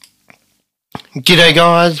G'day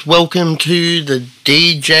guys, welcome to the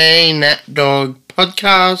DJ NatDog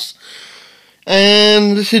podcast,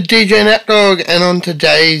 and this is DJ NatDog, and on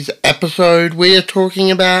today's episode we are talking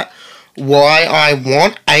about why I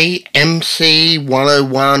want a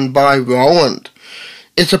MC101 by Roland.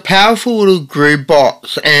 It's a powerful little groove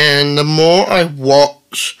box, and the more I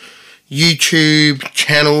watch YouTube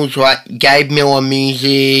channels like Gabe Miller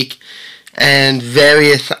Music and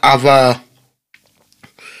various other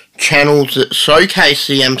channels that showcase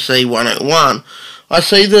the MC101, I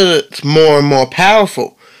see that it's more and more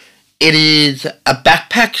powerful. It is a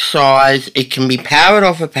backpack size, it can be powered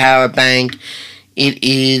off a power bank, it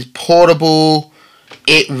is portable,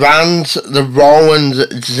 it runs the Roland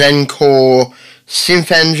Zencore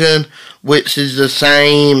synth engine, which is the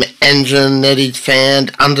same engine that is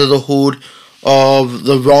found under the hood of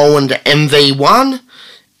the Roland MV1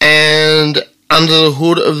 and under the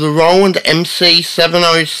hood of the Roland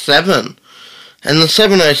MC707. And the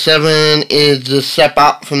 707 is the step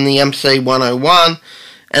up from the MC101,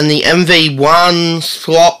 and the MV1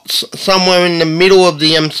 slots somewhere in the middle of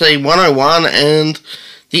the MC101 and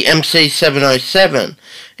the MC707.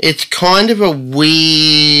 It's kind of a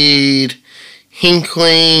weird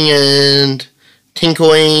hinkling and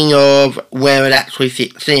tinkling of where it actually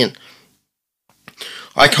fits in.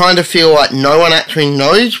 I kind of feel like no one actually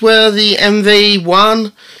knows where the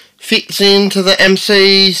MV1 fits into the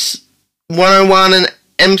MC101 and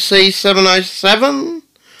MC707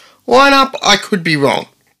 lineup. I could be wrong.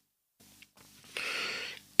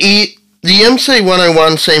 The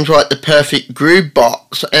MC101 seems like the perfect groove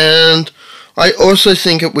box, and I also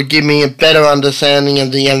think it would give me a better understanding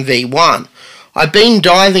of the MV1. I've been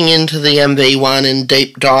diving into the MV1 and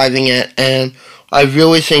deep diving it, and I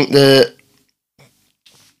really think that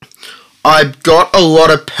I've got a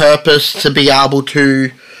lot of purpose to be able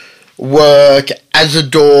to work as a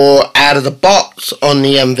DAW out of the box on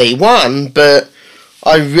the MV1, but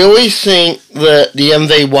I really think that the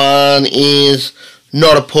MV1 is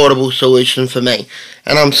not a portable solution for me,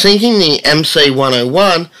 and I'm thinking the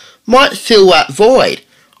MC101 might fill that void.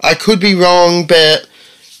 I could be wrong, but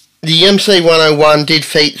the MC101 did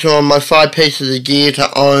feature on my 5 pieces of gear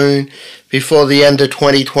to own before the end of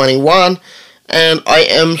 2021, and I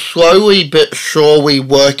am slowly but surely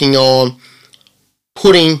working on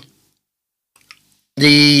putting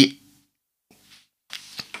the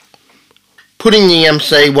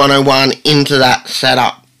MC101 into that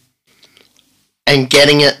setup and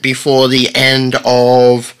getting it before the end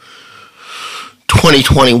of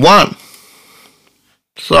 2021.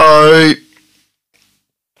 So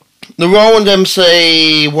the Roland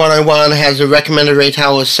MC101 has a recommended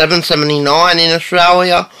retail of $7.79 in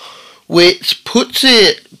Australia, which puts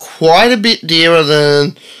it quite a bit dearer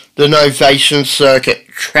than the Novation Circuit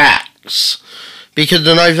Trax, because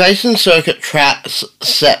the Novation Circuit Trax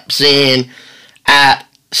steps in at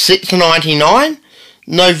 $6.99.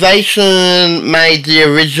 Novation made the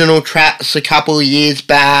original Trax a couple of years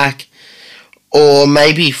back, or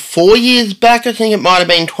maybe 4 years back. I think it might have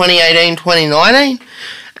been 2018, 2019,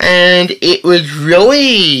 and it was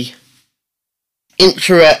really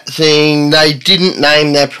interesting. They didn't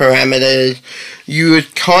name their parameters. You were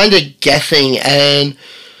kind of guessing, and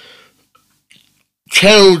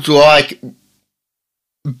channels like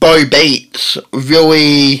Bo Beats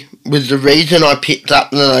really was the reason I picked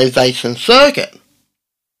up the Novation Circuit.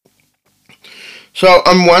 So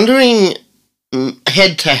I'm wondering,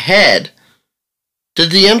 head to head,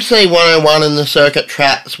 did the MC101 and the Circuit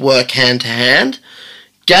Trax work hand to hand?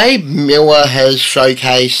 Gabe Miller has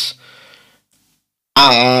showcased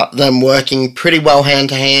them working pretty well hand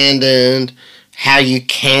to hand, and how you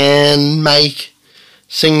can make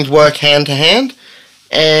things work hand to hand,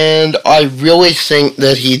 and I really think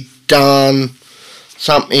that he's done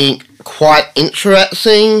something quite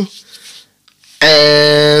interesting,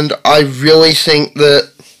 and I really think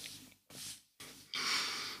that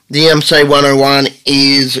the MC101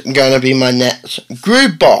 is going to be my next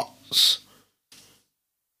groove box.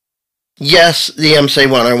 Yes, the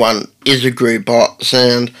MC101 is a groove box,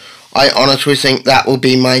 and I honestly think that will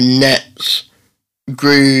be my next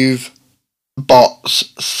groove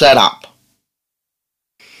box setup.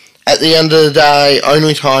 At the end of the day,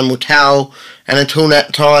 only time will tell, and until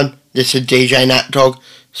that time, this is DJ NatDog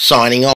signing off.